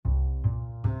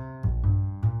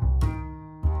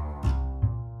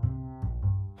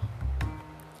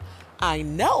I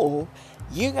know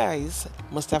you guys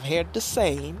must have heard the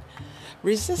saying,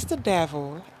 resist the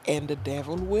devil and the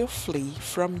devil will flee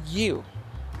from you.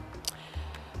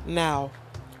 Now,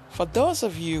 for those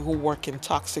of you who work in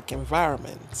toxic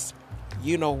environments,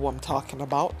 you know who I'm talking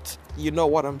about. You know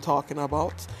what I'm talking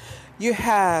about. You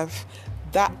have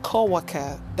that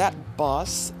coworker, that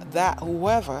boss, that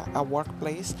whoever at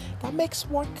workplace that makes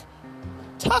work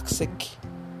toxic.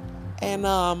 And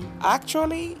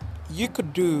actually, you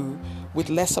could do with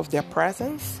less of their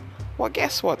presence. Well,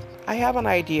 guess what? I have an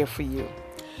idea for you.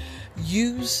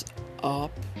 Use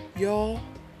up your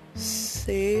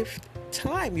saved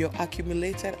time, your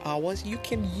accumulated hours. You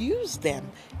can use them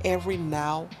every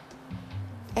now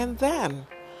and then.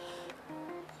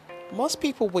 Most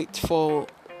people wait for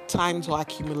time to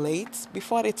accumulate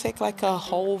before they take like a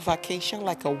whole vacation,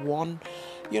 like a 1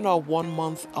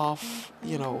 month off,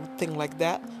 thing like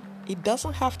that. It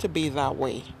doesn't have to be that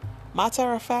way.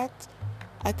 Matter of fact,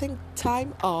 I think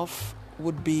time off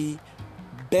would be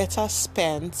better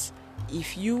spent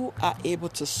if you are able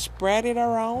to spread it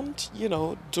around,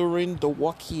 during the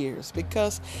work years,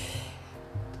 because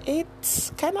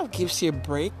it kind of gives you a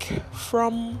break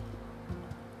from.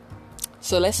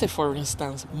 So let's say, for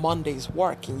instance, Monday's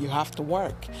work and you have to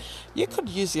work. You could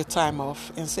use your time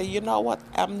off and say, you know what,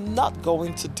 I'm not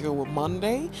going to deal with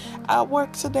Monday at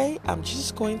work today. I'm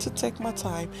just going to take my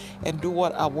time and do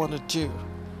what I want to do,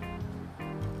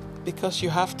 because you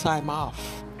have time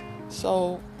off.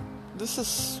 So this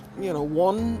is,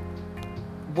 one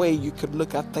way you could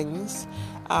look at things,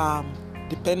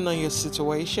 depending on your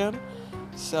situation.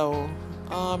 So,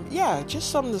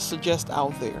 just something to suggest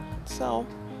out there. So